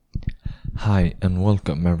Hi and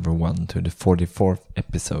welcome everyone to the 44th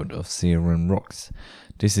episode of CRM Rocks.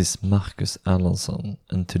 This is Marcus Erlandsson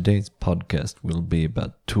and today's podcast will be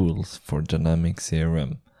about tools for dynamic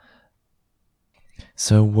CRM.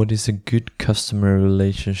 So what is a good customer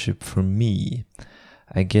relationship for me?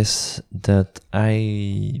 I guess that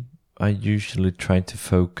I usually try to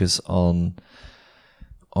focus on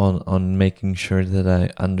making sure that I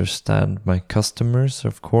understand my customers,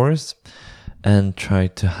 of course, and try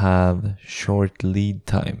to have short lead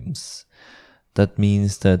times. That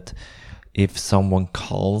means that if someone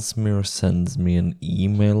calls me or sends me an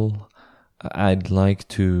email, I'd like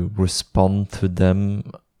to respond to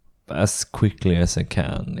them as quickly as I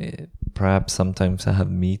can. Perhaps sometimes I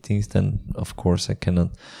have meetings, then of course I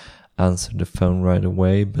cannot answer the phone right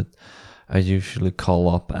away, but I usually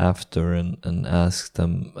call up after and ask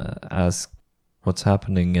them, ask what's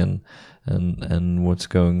happening and what's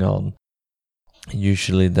going on.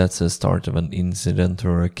 Usually that's a start of an incident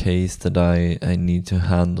or a case that I need to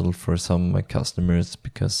handle for some of my customers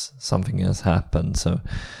because something has happened. So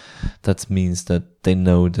that means that they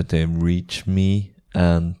know that they reach me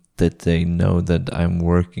and that they know that I'm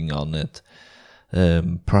working on it.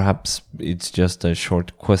 Perhaps it's just a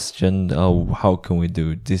short question. How can we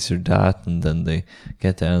do this or that? And then they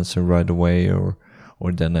get the answer right away, or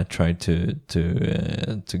then I try to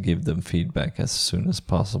give them feedback as soon as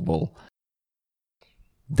possible.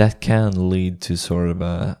 That can lead to sort of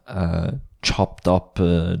a chopped up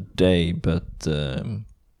day, but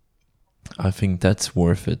I think that's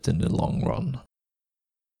worth it in the long run.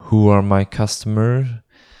 Who are my customers?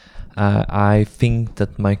 I think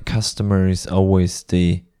that my customer is always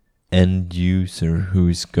the end user who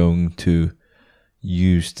is going to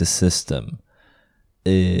use the system.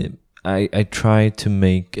 I try to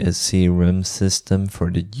make a CRM system for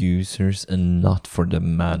the users and not for the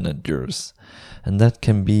managers. And that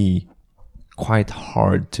can be quite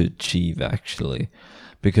hard to achieve actually,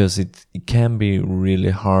 because it can be really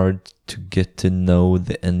hard to get to know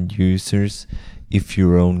the end users if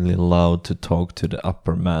you're only allowed to talk to the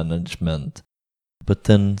upper management. But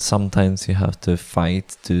then sometimes you have to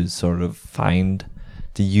fight to sort of find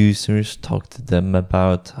the users, talk to them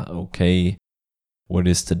about, okay, what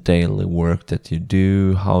is the daily work that you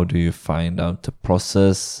do? How do you find out the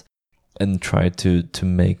process? And try to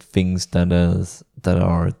make things that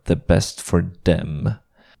are the best for them.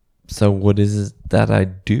 So what is it that I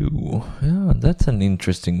do? Yeah, that's an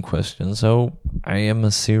interesting question. So I am a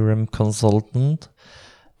CRM consultant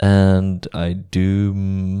and I do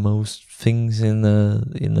most things in a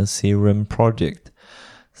CRM project.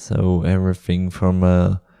 So everything from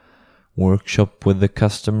a workshop with the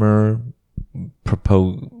customer,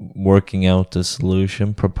 working out the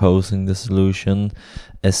solution, proposing the solution,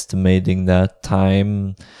 estimating that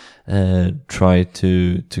time, try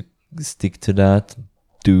to stick to that,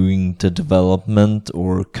 doing the development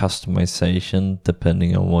or customization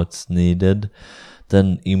depending on what's needed,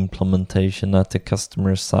 then implementation at the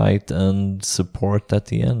customer site and support at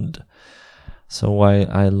the end. So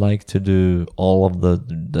I like to do all of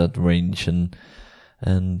that range, and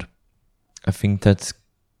I think that's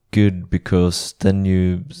good because then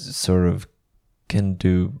you sort of can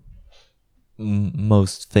do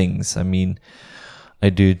most things. I mean, I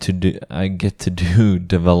get to do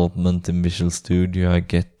development in Visual Studio. I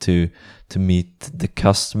get to meet the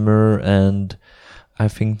customer, and I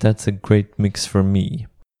think that's a great mix for me.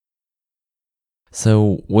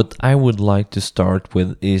 So what I would like to start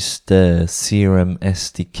with is the CRM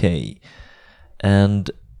SDK,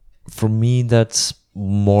 and for me that's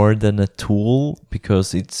more than a tool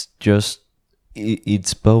because it's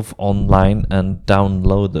both online and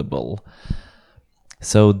downloadable.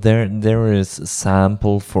 So there is a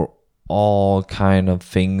sample for all kind of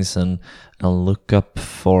things and look up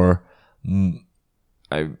for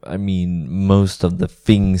I mean most of the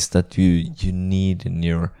things that you need in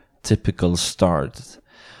your typical start.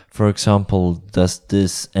 For example, does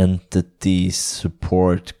this entity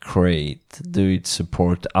support create? Do it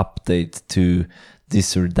support update to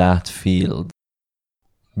this or that field?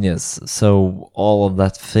 Yes, so all of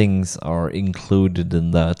that things are included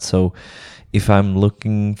in that. So if I'm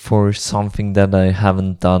looking for something that I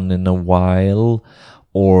haven't done in a while,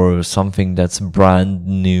 or something that's brand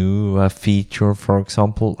new, a feature for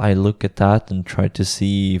example, I look at that and try to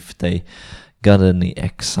see if they got any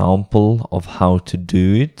example of how to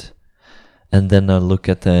do it. And then I look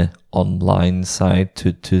at the online site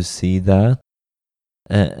to see that.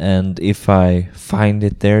 And if I find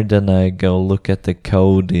it there, then I go look at the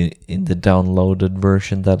code in the downloaded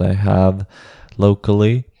version that I have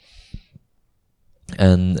locally.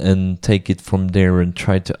 And take it from there and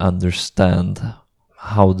try to understand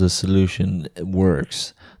how the solution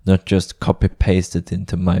works, not just copy paste it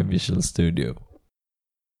into my Visual Studio.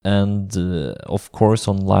 And of course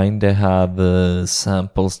online they have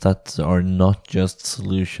samples that are not just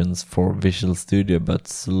solutions for Visual Studio but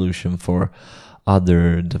solution for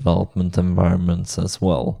other development environments as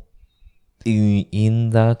well. In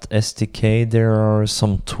that SDK there are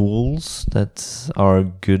some tools that are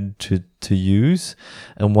good to use,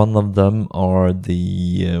 and one of them are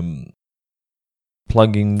the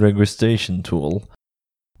plugin registration tool.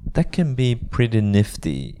 That can be pretty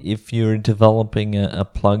nifty. If you're developing a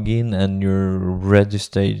plugin and you're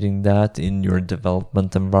registering that in your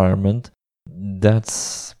development environment,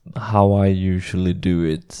 that's how I usually do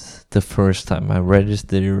it. The first time I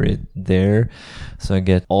register it there, so I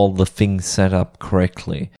get all the things set up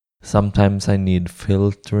correctly. Sometimes I need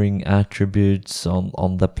filtering attributes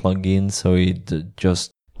on the plugin, so it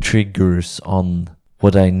just triggers on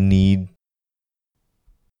what I need.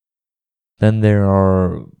 Then there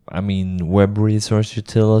are, web resource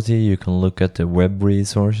utility. You can look at the web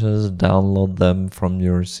resources, download them from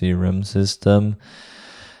your CRM system.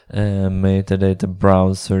 Metadata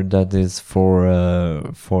browser, that is for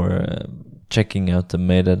checking out the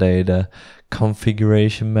metadata.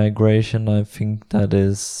 Configuration migration, I think that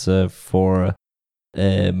is for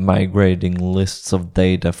migrating lists of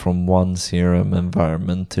data from one CRM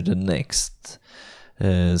environment to the next.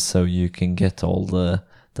 So you can get all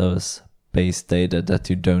those base data that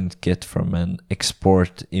you don't get from an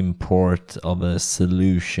export-import of a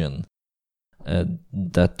solution.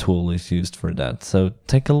 That tool is used for that. So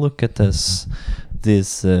take a look at this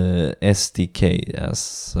SDK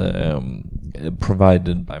as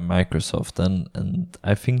provided by Microsoft, and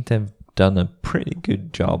I think they've done a pretty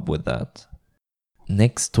good job with that.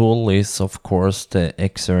 Next tool is of course the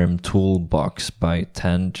XRM Toolbox by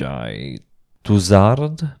Tanguy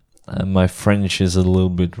Touzard. My French is a little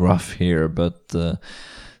bit rough here, but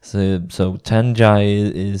so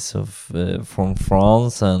Tanguy is from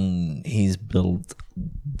France, and he's built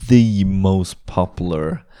the most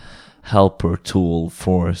popular helper tool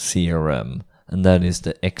for CRM, and that is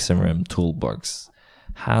the XRM Toolbox.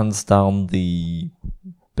 Hands down the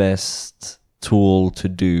best tool to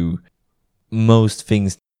do most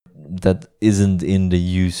things that isn't in the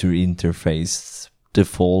user interface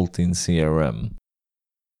default in CRM.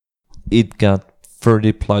 It got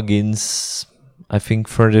 30 plugins, I think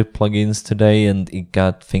 30 plugins today, and it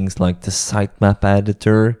got things like the sitemap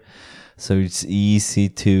editor, so it's easy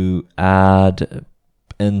to add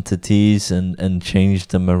entities and change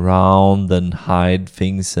them around and hide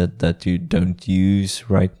things that you don't use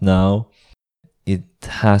right now. It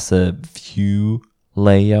has a view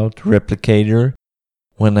layout replicator.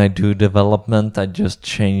 When I do development, I just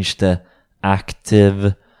change the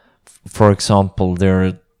active, for example, there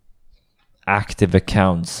are active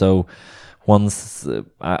accounts, so once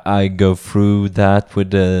I go through that with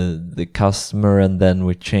the customer, and then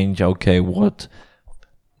we change, okay, what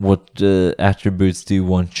attributes do you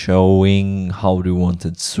want showing, how do you want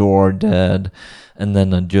it sorted, and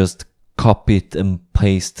then I just copy it and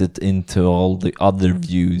paste it into all the other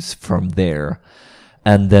views from there,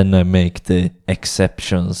 and then I make the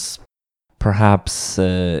exceptions. Perhaps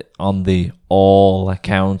on the all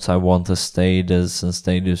accounts I want a status and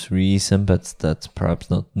status reason, but that's perhaps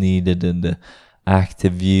not needed in the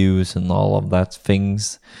active views and all of that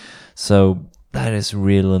things. So that is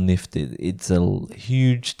really nifty. It's a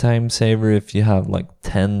huge time saver if you have like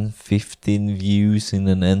 10, 15 views in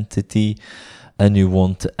an entity and you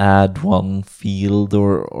want to add one field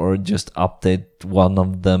or just update one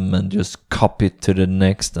of them and just copy it to the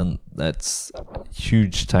next, and that's a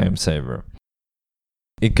huge time saver.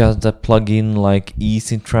 It got a plugin like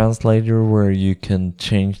Easy Translator where you can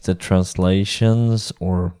change the translations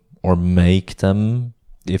or make them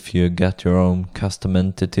if you got your own custom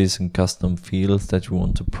entities and custom fields that you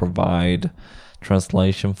want to provide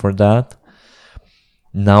translation for that.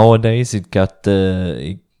 Nowadays it got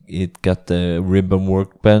the ribbon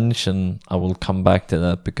workbench, and I will come back to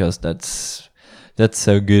that because that's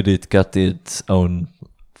so good. It got its own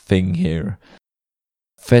thing here.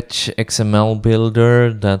 Fetch XML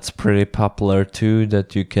Builder, that's pretty popular too,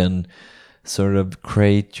 that you can sort of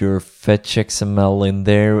create your Fetch XML in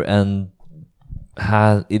there, and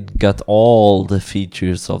it got all the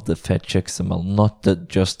features of the Fetch XML, not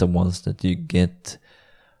just the ones that you get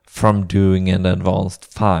from doing an advanced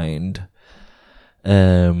find.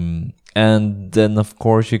 And then of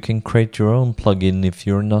course you can create your own plugin if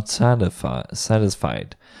you're not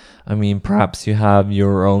satisfied. I mean, perhaps you have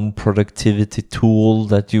your own productivity tool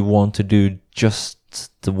that you want to do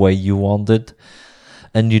just the way you want it,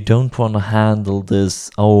 and you don't want to handle this,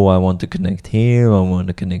 oh, I want to connect here, I want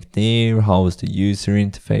to connect there, how is the user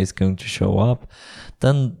interface going to show up,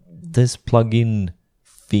 then this plugin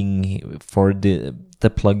thing for the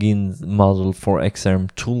plugin model for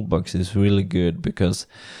XRM Toolbox is really good, because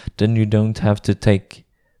then you don't have to take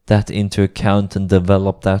that into account and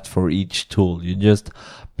develop that for each tool. You just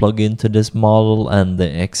plug into this model and the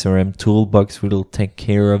XRM Toolbox will take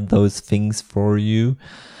care of those things for you.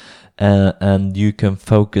 And you can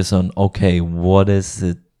focus on, okay, what is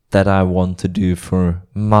it that I want to do for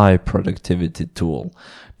my productivity tool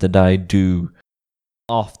that I do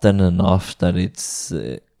often enough that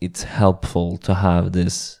it's helpful to have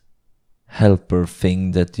this helper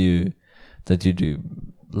thing that you do.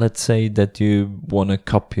 Let's say that you want to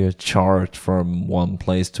copy a chart from one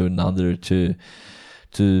place to another to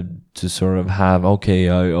sort of have, okay,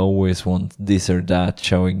 I always want this or that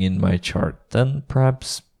showing in my chart. Then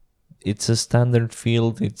perhaps it's a standard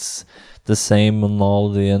field. It's the same on all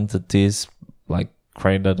the entities, like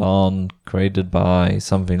created on, created by,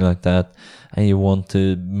 something like that, and you want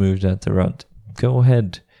to move that around. Go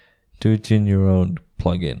ahead, do it in your own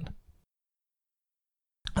plugin.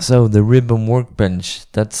 So the Ribbon Workbench,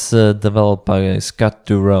 that's developed by Scott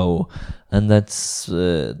Durow, and that's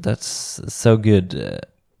so good.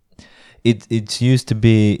 It used to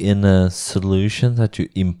be in a solution that you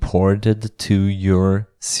imported to your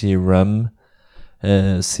CRM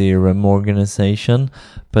organization,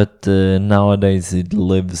 but nowadays it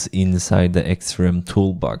lives inside the XRM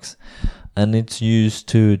Toolbox, and it's used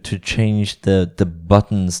to change the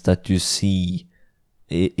buttons that you see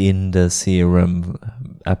in the CRM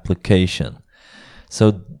application.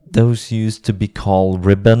 So those used to be called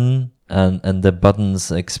ribbon, and the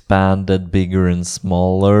buttons expanded bigger and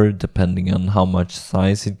smaller depending on how much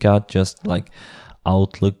size it got, just like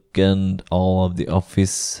Outlook and all of the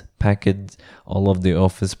Office package, all of the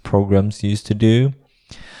Office programs used to do.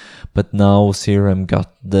 But now CRM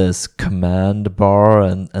got this command bar,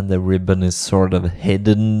 and the ribbon is sort of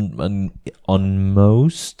hidden on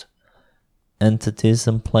most entities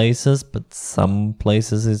and places, but some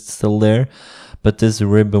places it's still there. But this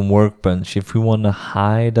Ribbon Workbench, if we want to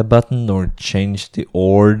hide a button or change the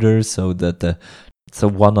order so that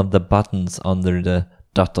one of the buttons under the ...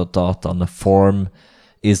 on the form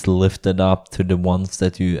is lifted up to the ones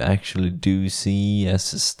that you actually do see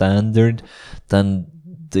as a standard, then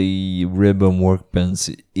the Ribbon Workbench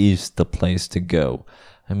is the place to go.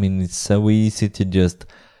 I mean, it's so easy to just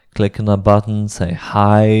click on a button, say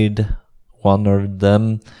hide one of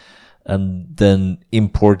them, and then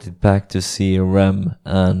import it back to CRM,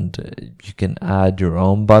 and you can add your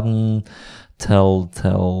own button, tell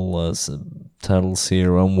CRM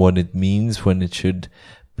what it means, when it should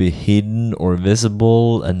be hidden or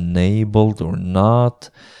visible, enabled or not,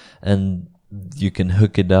 and you can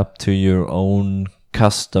hook it up to your own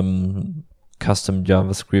custom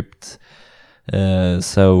JavaScript,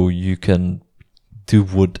 so you can do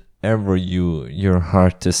whatever your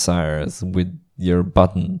heart desires with your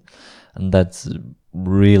button, and that's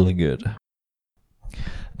really good.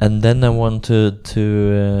 And then I want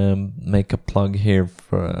to make a plug here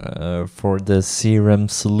for the CRM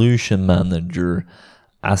Solution Manager,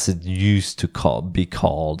 as it used to be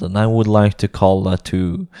called, and I would like to call that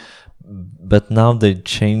too, but now they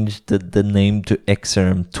changed the name to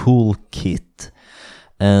XRM Toolkit.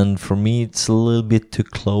 And for me, it's a little bit too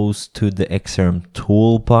close to the XRM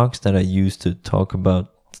Toolbox that I used to talk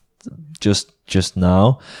about just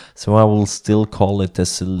now. So I will still call it the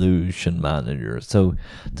Solution Manager. So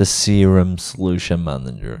the CRM Solution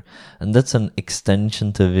Manager. And that's an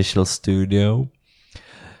extension to Visual Studio.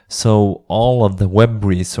 So all of the web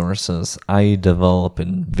resources I develop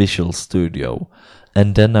in Visual Studio,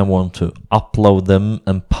 and then I want to upload them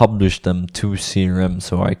and publish them to CRM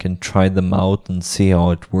so I can try them out and see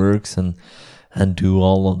how it works, and do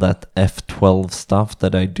all of that F12 stuff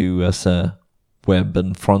that I do as a web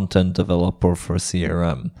and front-end developer for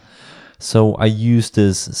CRM. So I use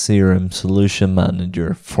this CRM Solution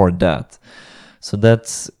Manager for that. So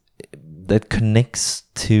that connects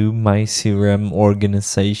to my CRM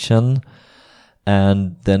organization,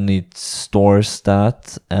 and then it stores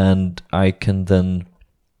that, and I can then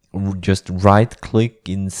just right click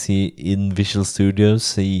in Visual Studio,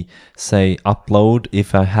 say upload.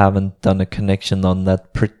 If I haven't done a connection on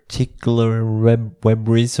that particular web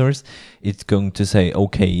resource, it's going to say,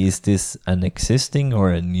 okay, is this an existing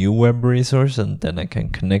or a new web resource? And then I can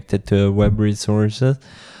connect it to a web resource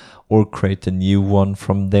or create a new one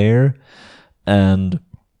from there, and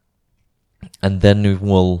then it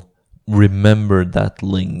will remember that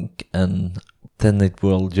link and then it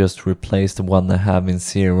will just replace the one I have in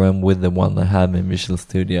CRM with the one I have in Visual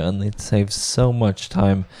Studio, and it saves so much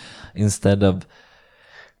time instead of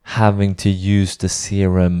having to use the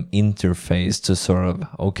CRM interface to sort of,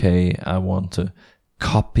 okay, I want to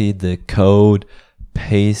copy the code,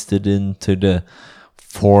 paste it into the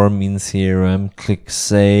form in CRM, click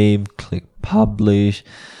save, click publish,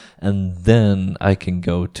 and then I can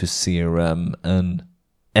go to CRM and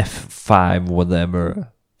F5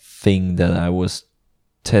 whatever thing that I was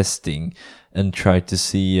testing and try to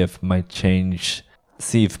see if my change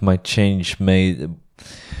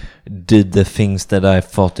did the things that I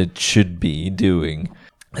thought it should be doing.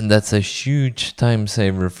 And that's a huge time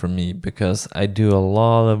saver for me, because I do a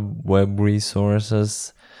lot of web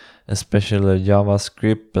resources, especially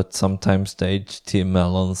JavaScript, but sometimes the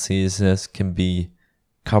HTML and CSS can be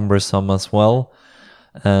cumbersome as well.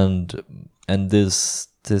 And this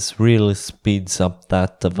really speeds up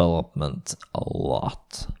that development a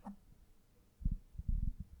lot.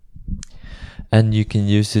 And you can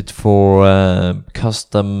use it for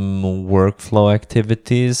custom workflow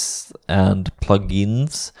activities and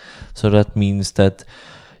plugins. So that means that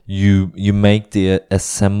you make the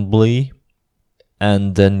assembly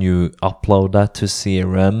and then you upload that to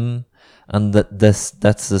CRM, and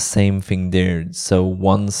that's the same thing there. So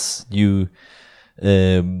once you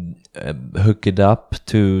hook it up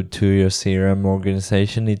to your CRM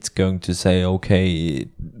organization, it's going to say, okay,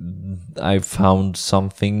 I found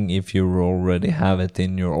something if you already have it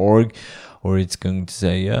in your org, or it's going to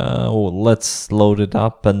say, let's load it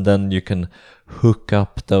up, and then you can hook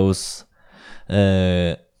up those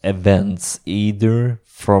events either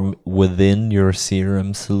from within your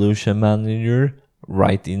CRM solution manager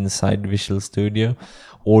right inside Visual Studio,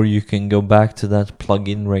 or you can go back to that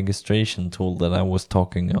plugin registration tool that I was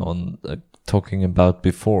talking about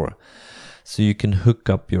before. So you can hook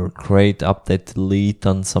up your create, update, delete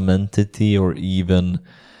on some entity, or even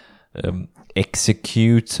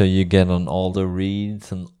execute, so you get on all the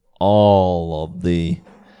reads and all of the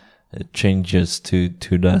changes to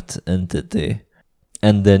that entity.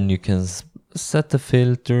 And then you can set a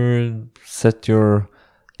filter, set your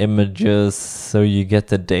images, so you get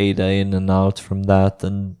the data in and out from that,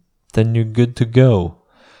 and then you're good to go.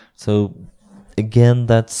 So again,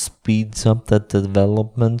 that speeds up that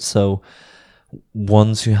development. So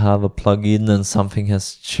once you have a plugin and something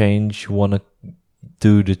has changed, you want to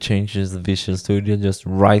do the changes in Visual Studio, just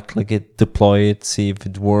right click it, deploy it, see if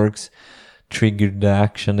it works, trigger the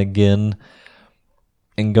action again,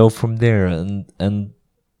 and go from there. And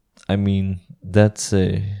I mean, that's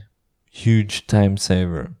a huge time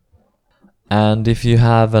saver. And if you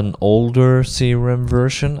have an older CRM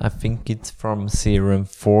version, I think it's from CRM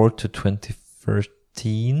 4 to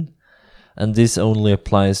 2013, and this only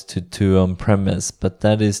applies to on-premise, but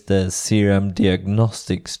that is the CRM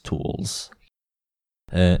diagnostics tools.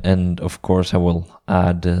 And of course I will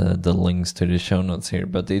add the links to the show notes here,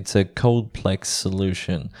 but it's a CodePlex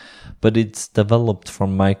solution, but it's developed for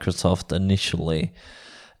Microsoft initially.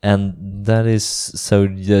 And that is so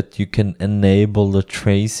that you can enable the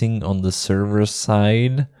tracing on the server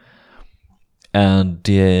side and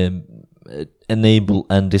enable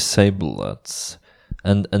and disable that.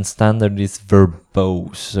 And standard is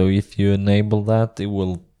verbose. So if you enable that, it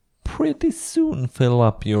will pretty soon fill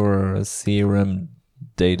up your CRM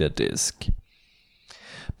data disk.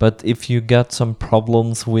 But if you got some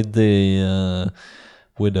problems with a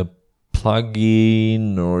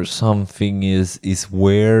plugin or something is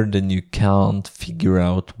weird and you can't figure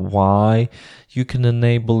out why, you can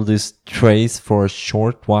enable this trace for a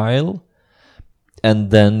short while,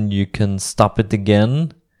 and then you can stop it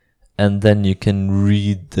again, and then you can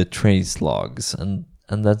read the trace logs, and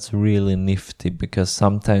that's really nifty, because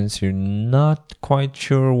sometimes you're not quite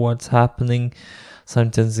sure what's happening.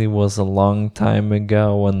 Sometimes it was a long time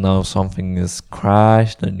ago and now something is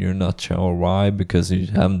crashed and you're not sure why, because you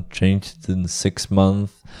haven't changed it in 6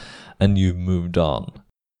 months and you've moved on.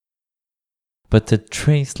 But the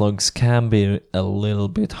trace logs can be a little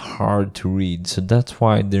bit hard to read, so that's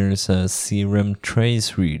why there's a CRM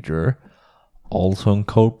trace reader also on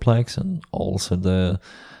CodePlex, and also the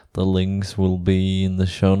links will be in the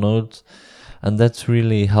show notes. And that's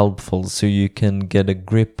really helpful, so you can get a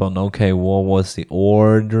grip on, okay, what was the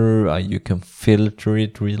order? You can filter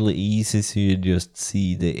it really easy, so you just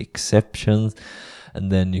see the exceptions,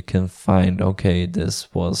 and then you can find, okay,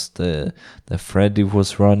 this was the thread it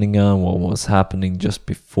was running on, what was happening just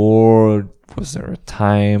before, was there a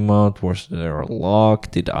timeout, was there a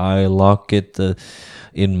lock, did I lock it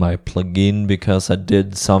in my plugin because I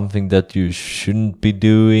did something that you shouldn't be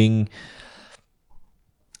doing?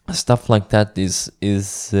 stuff like that is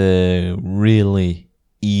really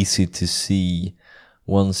easy to see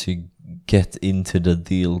once you get into the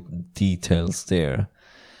details there.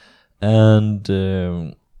 And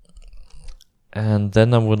then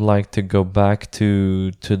I would like to go back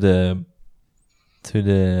to the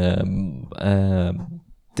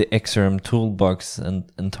XRM toolbox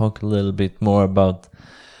and talk a little bit more about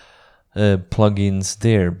plugins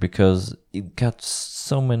there, because it got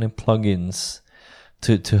so many plugins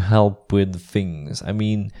to help with things. I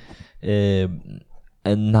mean,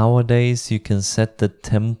 and nowadays you can set the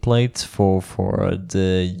templates for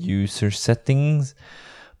the user settings,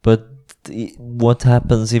 but what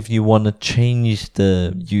happens if you want to change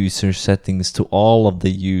the user settings to all of the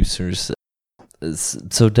users?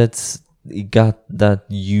 So that's, you got that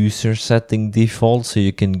user setting default, so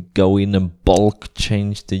you can go in and bulk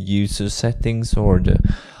change the user settings or the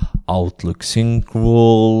Outlook sync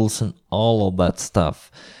rules and all of that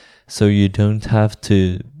stuff. So you don't have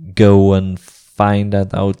to go and find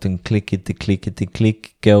that out and click,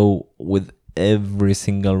 go with every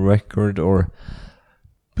single record or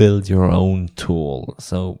build your own tool.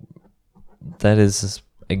 So that is,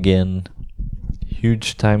 again,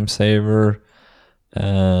 huge time saver,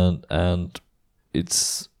 and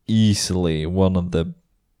it's easily one of the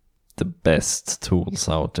best tools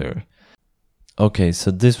out there. Okay, so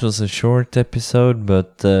this was a short episode,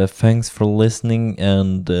 but thanks for listening,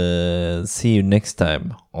 and see you next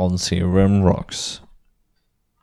time on CRM Rocks.